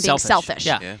based on being selfish.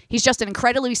 Yeah. Yeah. He's just an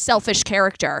incredibly selfish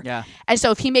character. Yeah. And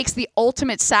so if he makes the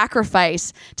ultimate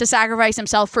sacrifice to sacrifice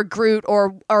himself for Groot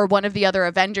or one of the other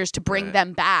Avengers to bring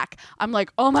them back, I'm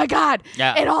like, oh my God,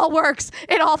 Yeah. it all works.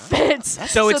 It all fits.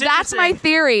 So it's that's my interesting.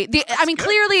 theory.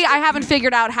 Clearly I haven't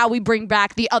figured out how we bring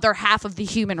back the other half of the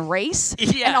human race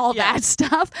and all that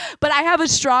stuff. But I have a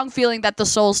strong feeling that the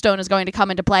Soul Stone is going to come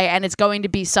into play and it's going to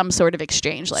be some sort of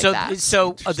exchange like that.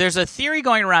 So there's a theory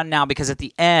going around now because at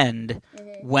the end,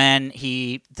 when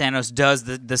Thanos does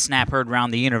the snap herd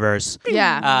around the universe,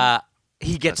 Yeah.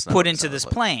 he gets That's not put what it into sounds this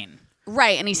like. plane.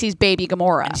 Right. And he sees baby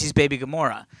Gamora. And she's baby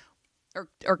Gamora.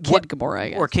 Or Kid Gamora, I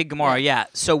guess. Or Kid Gamora, yeah.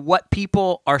 So what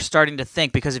people are starting to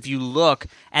think, because if you look,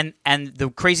 and the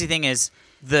crazy thing is,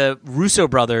 the Russo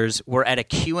brothers were at a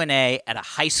Q&A at a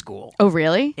high school Oh,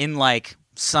 really? in like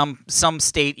some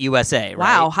state USA, right?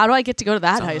 Wow. How do I get to go to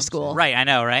that high school? Right, I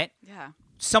know, right? Yeah.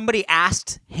 Somebody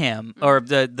asked him, or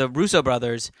the Russo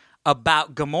brothers,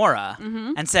 about Gamora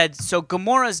and said, so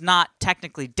Gamora's not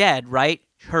technically dead, right?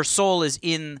 Her soul is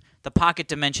in the pocket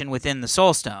dimension within the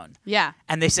Soul Stone. Yeah.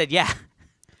 And they said, yeah.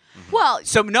 Well,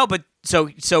 So no, but so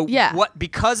Yeah. what,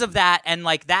 because of that, and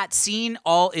like that scene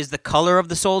all is the color of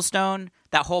the Soul Stone.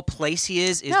 That whole place he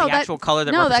is the actual color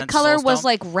that no, represents that color the Soul was Stone?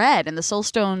 like red, and the Soul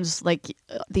Stone's like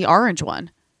the orange one.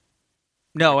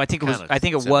 No, I think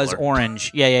it was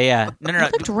orange. Yeah. No.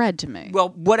 It looked red to me. Well,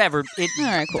 whatever. All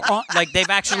right, cool. Like they've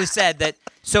actually said that.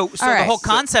 So the whole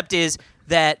concept is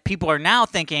that people are now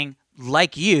thinking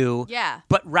like you. Yeah.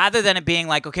 But rather than it being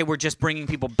like, okay, we're just bringing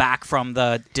people back from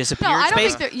the disappeared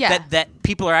space, that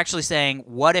people are actually saying,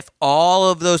 what if all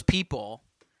of those people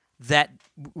that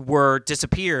were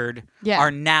disappeared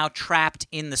are now trapped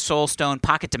in the Soul Stone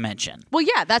pocket dimension? Well,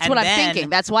 yeah, that's what I'm thinking.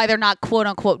 That's why they're not quote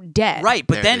unquote dead. Right,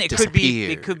 but then it could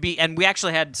be, and we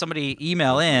actually had somebody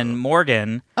email in,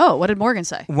 Morgan. Oh, what did Morgan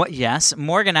say? Yes,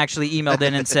 Morgan actually emailed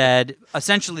in and said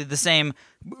essentially the same,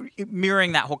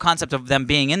 mirroring that whole concept of them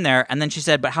being in there. And then she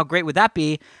said, but how great would that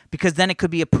be? Because then it could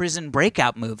be a prison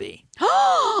breakout movie.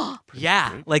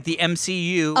 Yeah, like the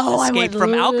MCU Escape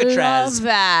from Alcatraz,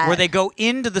 where they go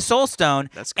into the Soul Stone.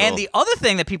 That's cool. And the other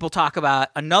thing that people talk about,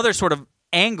 another sort of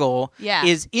angle,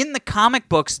 is in the comic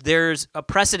books, there's a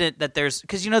precedent that there's,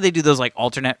 because they do those like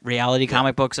alternate reality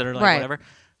comic books that are like whatever.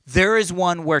 There is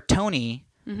one where Tony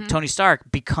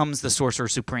Stark becomes the Sorcerer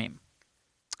Supreme.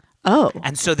 Oh.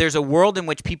 And so there's a world in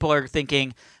which people are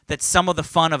thinking that some of the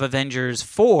fun of Avengers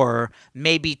 4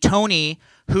 may be Tony,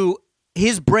 who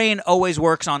his brain always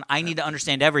works on, I need to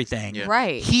understand everything. Yeah.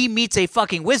 Right. He meets a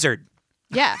fucking wizard.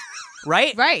 Yeah.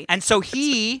 Right? Right. And so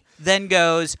he then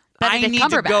goes, Benedict I need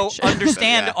to go Cumberbatch.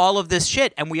 understand all of this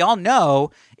shit. And we all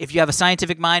know if you have a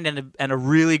scientific mind and a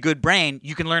really good brain,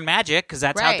 you can learn magic because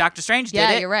that's how Doctor Strange did it.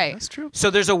 Yeah, you're right. That's true.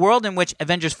 So there's a world in which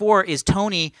Avengers 4 is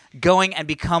Tony going and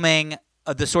becoming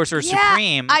the Sorcerer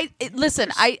Supreme. I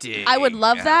would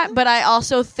love that, but I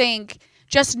also think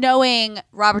just knowing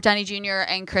Robert Downey Jr.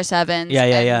 and Chris Evans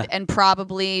and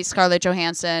probably Scarlett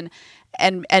Johansson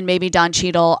and maybe Don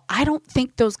Cheadle, I don't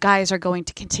think those guys are going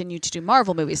to continue to do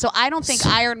Marvel movies. So I don't think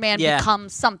Iron Man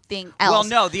becomes something else.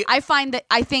 Well, no.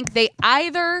 I think they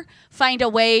either find a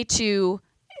way to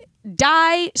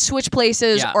die, switch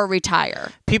places, or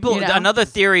retire. Another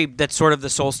theory that's sort of the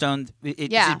Soul Stone,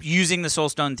 using the Soul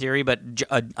Stone theory, but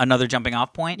another jumping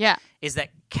off point, is that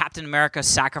Captain America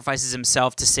sacrifices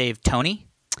himself to save Tony.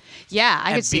 Yeah,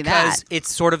 I could see that. Because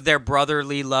it's sort of their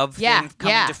brotherly love thing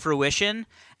coming to fruition,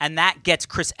 and that gets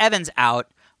Chris Evans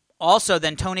out. Also,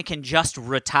 then Tony can just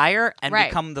retire and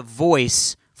become the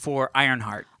voice for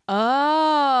Ironheart.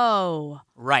 Oh.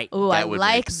 Right. Oh, I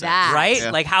like that. Right?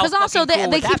 Yeah. Like how? Because also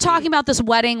they keep talking about this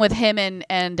wedding with him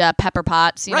and Pepper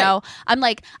Potts. You know, I'm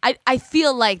like, I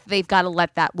feel like they've got to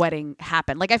let that wedding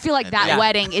happen. Like I feel like that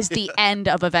wedding is the end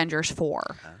of Avengers 4.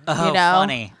 Oh, you know?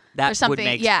 Funny. That would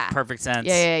make perfect sense.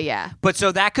 Yeah. But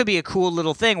so that could be a cool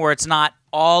little thing where it's not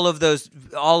all of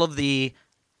the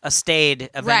stayed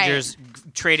Avengers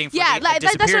trading for the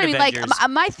disappeared that's what I mean. Avengers. Like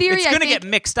my theory, it's going to get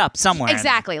mixed up somewhere.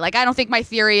 Exactly. Like I don't think my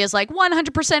theory is like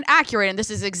 100% accurate, and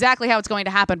this is exactly how it's going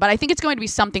to happen. But I think it's going to be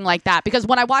something like that because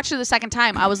when I watched it the second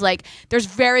time, I was like, "There's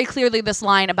very clearly this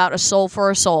line about a soul for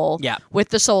a soul with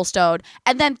the Soul Stone,"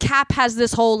 and then Cap has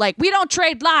this whole like, "We don't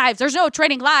trade lives. There's no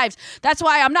trading lives. That's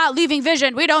why I'm not leaving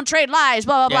Vision. We don't trade lives."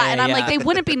 Blah blah blah. And I'm like, they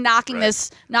wouldn't be knocking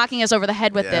us over the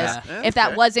head with this if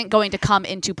that wasn't going to come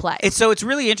into play. It's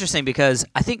really interesting because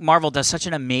I think Marvel does such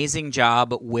an amazing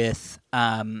job with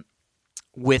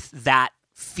that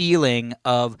feeling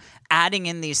of adding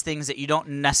in these things that you don't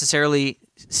necessarily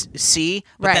see,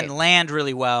 but then land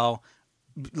really well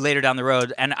later down the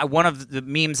road. And one of the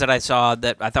memes that I saw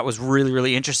that I thought was really,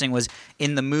 really interesting was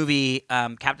in the movie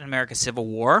Captain America Civil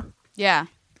War. Yeah.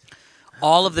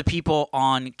 All of the people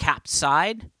on Cap's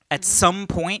side at some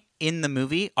point in the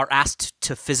movie are asked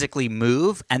to physically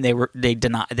move, and they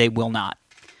will not.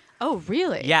 Oh,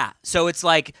 really? Yeah. So it's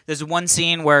like there's one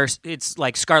scene where it's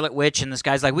like Scarlet Witch and this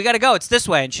guy's like, "We got to go. It's this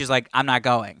way." And she's like, "I'm not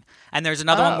going." And there's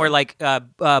another one where like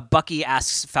Bucky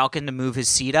asks Falcon to move his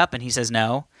seat up and he says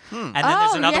no. And then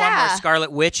there's another one where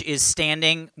Scarlet Witch is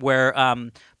standing where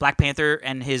Black Panther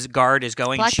and his guard is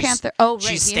going.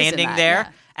 She's standing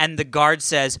there and the guard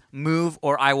says, "Move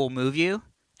or I will move you."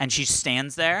 And she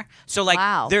stands there. So like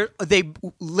they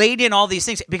laid in all these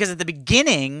things because at the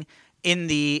beginning in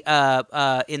the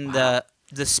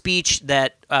speech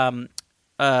that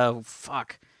what's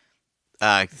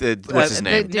his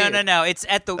name? No. It's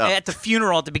at the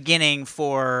funeral at the beginning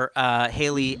for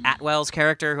Haley Atwell's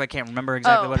character, who I can't remember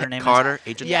exactly what her name Carter,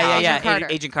 is. Agent Carter.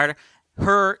 Agent Carter.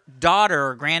 Her daughter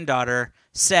or granddaughter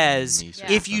says,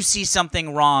 if you see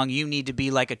something wrong, you need to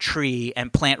be like a tree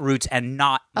and plant roots and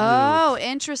not move. Oh,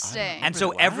 interesting. And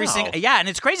so every single and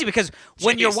it's crazy because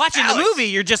when you're watching the movie,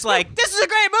 you're just like, this is a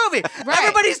great movie.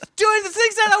 Everybody's doing the things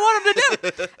things that I want him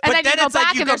to do. And but then you go it's back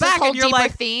like you and go there's this back whole and you're deeper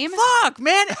like, theme. fuck,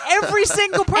 man, every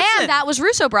single person. And that was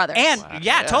Russo brothers. And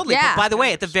yeah, totally. Yeah. But by the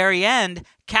way, at the very end,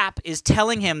 Cap is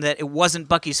telling him that it wasn't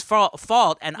Bucky's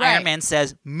fault, and Right. Iron Man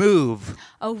says, "Move."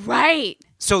 Oh, right.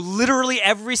 So literally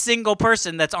every single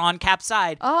person that's on Cap's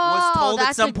side was Oh, told at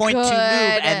that's some a point to move, good-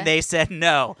 and they said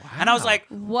no. And I was like,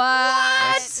 What?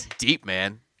 That's deep,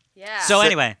 man. Yeah. so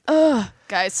anyway. Ugh.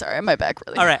 Guys, sorry, my back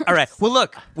really All right, hurts. all right. Well,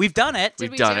 look, we've done it. Did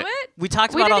We've we done do it. it? We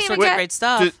talked We about all didn't sorts even of great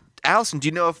stuff. Allison, do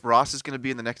you know if Ross is going to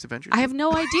be in the next Avengers? I have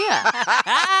no idea.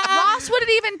 Ross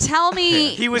wouldn't even tell me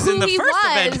He was who in the he first was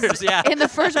Avengers, yeah. in the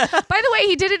first. By the way,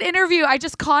 he did an interview. I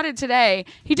just caught it today.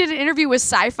 He did an interview with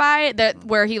Sci-Fi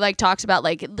where he like talks about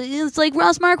like it's like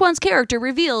Ross Marquand's character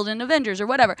revealed in Avengers or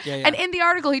whatever. Yeah. And in the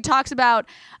article, he talks about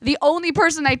the only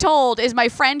person I told is my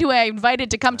friend who I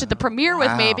invited to come to the premiere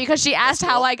with me Wow. because she asked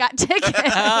how I got tickets.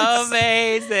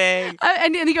 Amazing.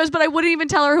 And he goes, but I wouldn't even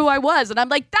tell her who I was. And I'm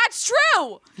like, that's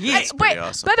true. Yeah. That's Wait,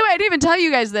 awesome. by the way, I didn't even tell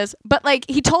you guys this, but like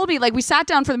he told me, like we sat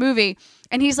down for the movie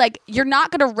and he's like, you're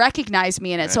not going to recognize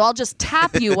me in it. So I'll just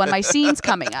tap you when my scene's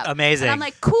coming up. Amazing. And I'm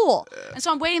like, cool. And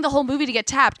so I'm waiting the whole movie to get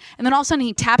tapped. And then all of a sudden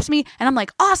he taps me and I'm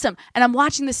like, awesome. And I'm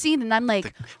watching the scene and I'm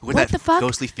like, when what that the fuck?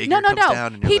 ghostly figure no. comes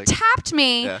down and you're He like- tapped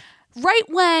me. Yeah. Right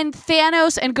when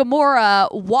Thanos and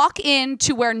Gamora walk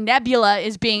into where Nebula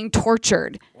is being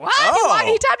tortured. What? Oh.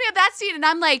 He tapped me at that scene, and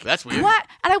I'm like, That's weird. what?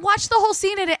 And I watched the whole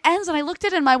scene, and it ends, and I looked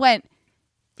at him, and I went,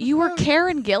 you were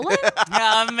Karen Gillan?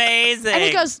 Amazing. And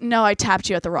he goes, no, I tapped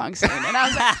you at the wrong scene. And I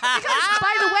was like, because,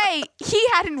 by the way, he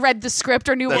hadn't read the script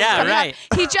or knew what was Yeah, coming right.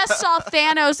 up. He just saw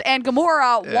Thanos and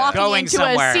Gamora walking Going into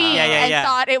somewhere. a scene Yeah. and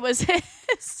thought it was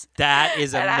his. That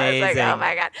is And amazing. I was like, oh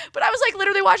my God. But I was like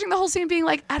literally watching the whole scene being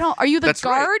like, are you the That's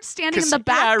guard right. standing in 'Cause- the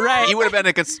background? right. He would have been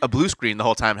against a blue screen the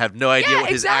whole time, have no idea Yeah, what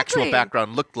his exactly. actual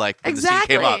background looked like when the scene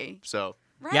came up. Exactly. So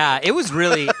Right. Yeah, it was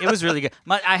really good.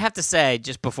 I have to say,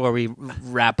 just before we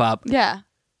wrap up, Yeah.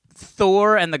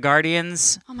 Thor and the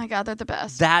Guardians, Oh my God, they're the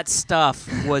best. that stuff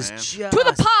was just To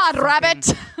the pod,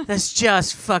 rabbit. That's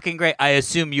just fucking great. I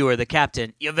assume you are the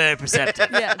captain. You're very perceptive.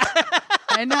 Yes.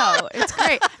 I know. It's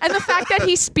great. And the fact that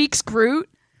he speaks Groot.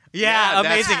 Yeah, Yeah, that's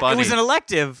amazing. It funny. was an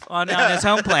elective on his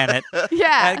home planet.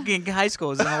 Yeah. In high school,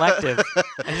 it was an elective.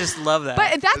 I just love that.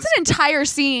 But that's an entire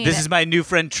scene. This is my new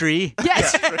friend Tree.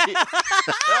 Yes.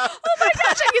 Oh my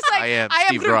gosh. And he's like, I am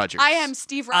Steve Groot. Rogers. I am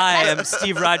Steve Rogers. I am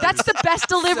Steve Rogers. That's the best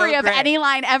delivery So of great. any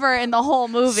line ever in the whole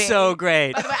movie. so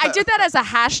great. By the way, I did that as a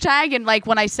hashtag, and like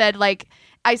when I said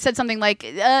something like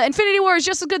Infinity War is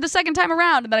just as good the second time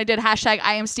around, and then I did hashtag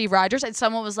I am Steve Rogers, and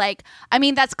someone was like, I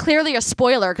mean, that's clearly a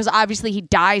spoiler because obviously he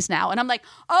dies now, and I'm like,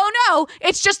 oh no,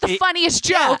 it's just the funniest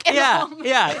joke. in the whole movie.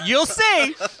 Yeah, you'll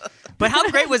see. But how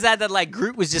great was that like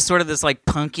Groot was just sort of this like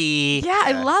punky Yeah,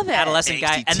 I love it. adolescent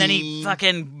guy, Angsty and then he teen.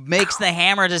 fucking makes the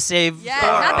hammer to save Yeah,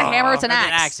 not the hammer, it's an Or the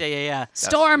axe. Yeah.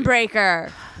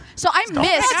 Stormbreaker. So I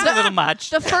missed That's a little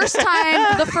much. the first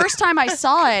time I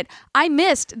saw it. I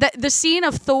missed the scene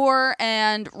of Thor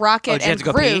and Rocket did you have and to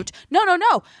go pee? Groot.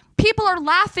 No. People are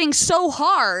laughing so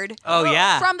hard. Oh,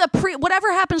 yeah. From the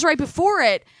whatever happens right before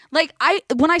it. Like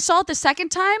when I saw it the second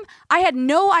time, I had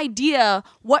no idea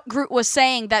what Groot was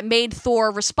saying that made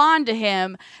Thor respond to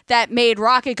him, that made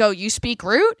Rocket go, "You speak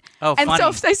Groot?" Oh, and funny. so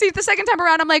if I see it the second time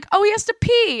around, I'm like, "Oh, he has to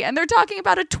pee," and they're talking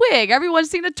about a twig. Everyone's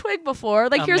seen a twig before.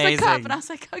 Like here's the cup, Amazing. and I was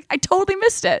like, I totally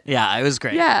missed it. Yeah, it was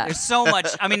great. Yeah. There's so much.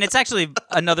 I mean, it's actually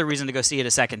another reason to go see it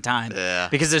a second time. Yeah,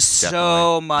 Because there's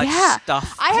so definitely. much Yeah.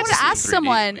 stuff. I had to see it in ask 3D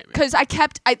someone maybe. because I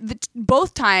kept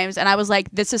both times, and I was like,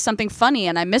 "This is something funny,"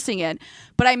 and I'm missing it.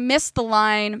 But I missed the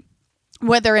line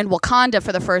where they're in Wakanda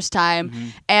for the first time, Mm-hmm.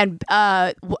 and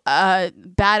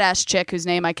badass chick whose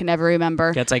name I can never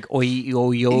remember. Yeah, it's like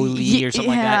Oyoli or something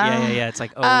like that. Yeah. It's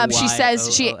like She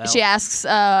says she asks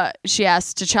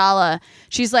T'Challa.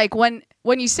 She's like, when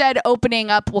you said opening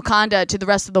up Wakanda to the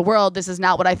rest of the world, this is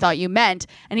not what I thought you meant.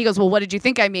 And he goes, well, what did you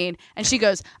think I mean? And she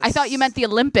goes, I thought you meant the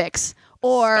Olympics.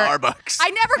 Or Starbucks.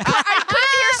 I couldn't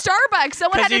hear Starbucks.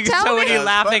 Someone had to tell me. you're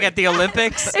laughing funny. at the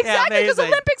Olympics. Exactly, because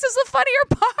Olympics is the funnier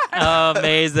part.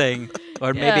 Amazing.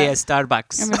 Or maybe Yeah. a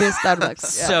Starbucks. Maybe it's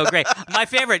Starbucks. Yeah. So great. My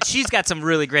favorite, she's got some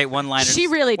really great one-liners. She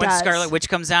really when does. Scarlet Witch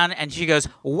comes down and she goes,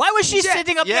 why was she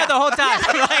sitting up there the whole time?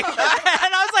 Like,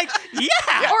 and I was like,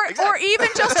 yeah. Or even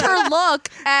just her look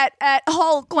at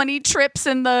Hulk when he trips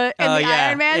in the Oh, yeah.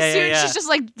 Iron Man Yeah, suit. yeah, yeah. She's just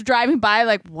like driving by,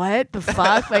 like, what the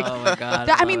fuck? Like, Oh my God.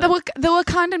 I mean, the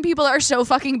Wakandan people are so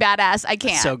fucking badass. I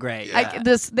can't. So great.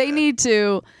 They need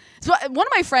to. So one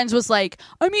of my friends was like,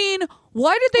 I mean,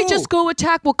 why did they just go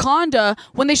attack Wakanda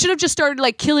when they should have just started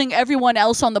like killing everyone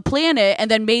else on the planet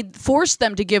and then forced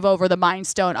them to give over the Mind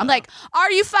Stone? I'm like,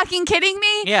 are you fucking kidding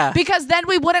me? Yeah. Because then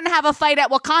we wouldn't have a fight at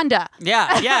Wakanda.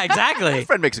 Yeah, exactly. My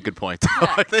friend makes a good point.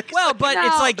 I think. Well, but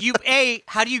it's like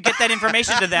how do you get that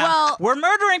information to them? Well, we're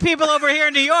murdering people over here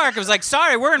in New York. It was like,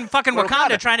 sorry, we're in fucking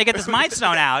Wakanda trying to get this Mind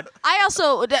Stone out. I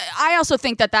also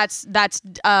think that's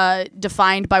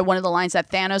defined by one of the lines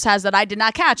that Thanos has that I did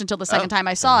not catch until the second time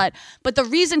I saw it. But the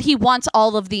reason he wants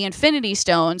all of the Infinity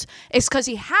Stones is because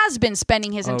he has been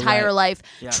spending his entire life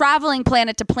traveling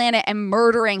planet to planet and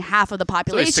murdering half of the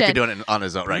population. So he's sick of doing it on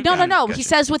his own, right? No. Gotcha. He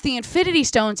says with the Infinity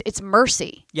Stones, it's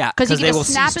mercy. Yeah, because he can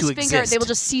just snap his finger, they will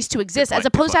just cease to exist, as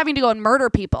opposed to having to go and murder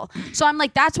people. So I'm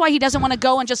like, that's why he doesn't want to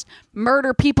go and just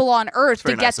murder people on Earth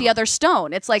to get the other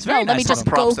stone. It's like, no, let me just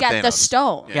go get the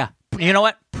stone. Yeah. You know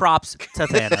what? Props to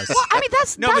Thanos. Well, I mean,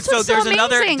 that's what's so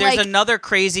amazing. There's another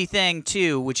crazy thing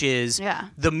too, which is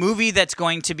the movie that's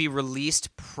going to be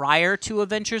released prior to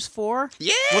Avengers 4.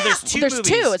 Yeah. Well, there's two movies.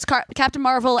 It's Captain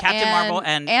Marvel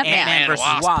and Ant-Man versus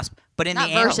Wasp. But in Not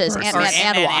the versus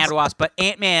Ant-Man and Wasp. But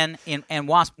Ant-Man and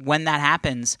Wasp, when that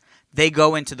happens, they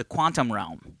go into the quantum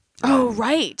realm. Oh,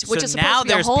 right. Which is supposed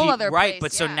to be a whole other place. Right,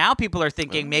 but so now people are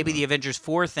thinking maybe the Avengers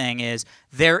 4 thing is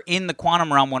they're in the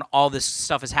quantum realm when all this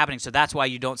stuff is happening. So that's why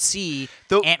you don't see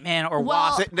Ant-Man or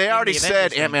Wasp. They already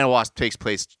said Ant-Man and Wasp takes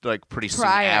place like pretty soon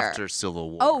after Civil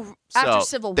War. Oh, after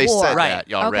Civil War. They said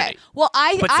that already. Okay. Well,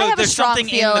 I have a strong something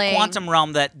feeling in the quantum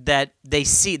realm that they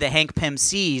see, that Hank Pym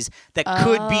sees, that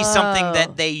could be something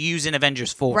that they use in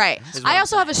Avengers 4. Right. I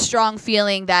also have a strong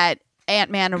feeling that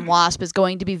Ant-Man and Wasp is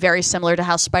going to be very similar to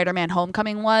how Spider-Man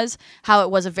Homecoming was, how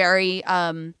it was a very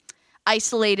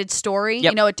isolated story.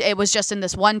 Yep. You know, it was just in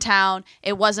this one town.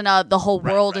 It wasn't the whole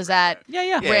world is at risk.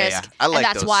 Yeah. I like and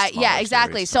that's those why, stories.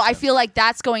 exactly. So I feel like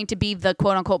that's going to be the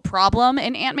quote-unquote problem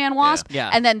in Ant-Man Wasp. Yeah.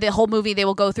 And then the whole movie, they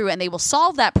will go through and they will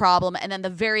solve that problem. And then the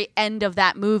very end of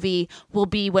that movie will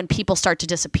be when people start to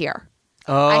disappear.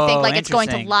 I think like it's going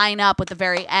to line up with the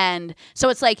very end. So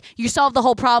it's like you solve the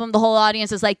whole problem, the whole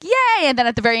audience is like, yay! And then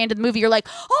at the very end of the movie, you're like,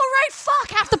 all right, fuck,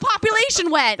 half the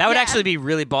population went. That would actually be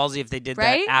really ballsy if they did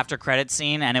that after credit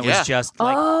scene and it was just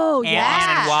like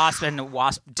Ant-Man and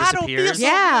Wasp disappears.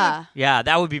 Yeah,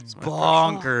 that would be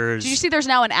bonkers. Did you see there's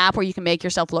now an app where you can make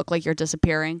yourself look like you're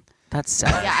disappearing? That's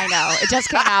sad. Yeah, I know. It just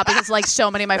came out because like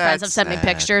so many of my friends have sent me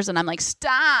pictures, and I'm like,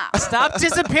 stop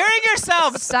disappearing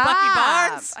yourself, stop. Bucky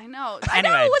Barnes. I know.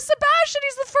 Anyway. I know. With Sebastian,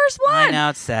 he's the first one. I know,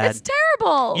 it's sad. It's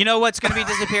terrible. You know what's going to be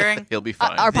disappearing? He'll be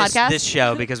fine. Our podcast? This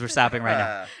show, because we're stopping right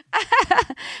now.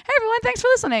 Hey everyone, thanks for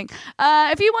listening.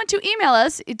 If you want to email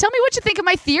us, tell me what you think of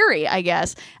my theory, I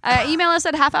guess. Email us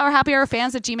at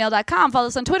halfhourhappyhourfans@gmail.com. Follow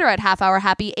us on Twitter at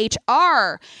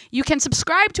halfhourhappyhr. You can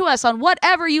subscribe to us on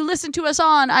whatever you listen to us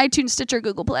on, iTunes, Stitcher,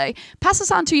 Google Play. Pass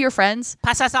us on to your friends.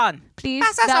 Pass us on. Please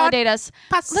validate us.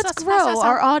 Let's grow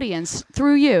our audience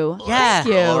through you. Yeah.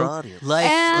 Thank you.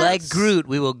 Like Groot,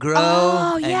 we will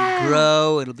grow and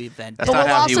grow. It'll be fantastic. But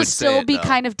we'll also still be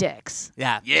kind of dicks.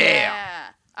 Yeah.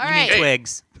 All you right. mean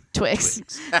Twigs.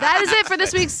 That is it for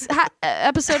this week's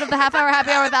episode of the Half Hour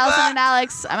Happy Hour with Allison and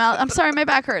Alex. I'm sorry, my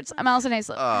back hurts. I'm Allison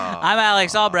Hayslip. I'm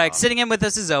Alex Albrecht. Sitting in with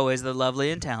us as always, the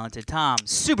lovely and talented Tom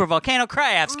Super Volcano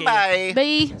Krajewski.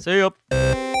 Bye. See you.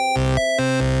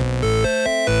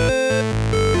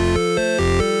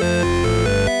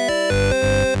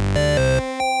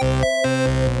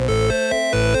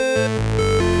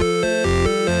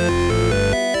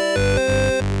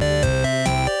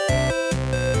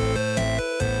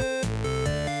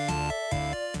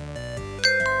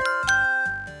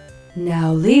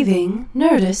 Now leaving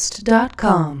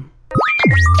Nerdist.com.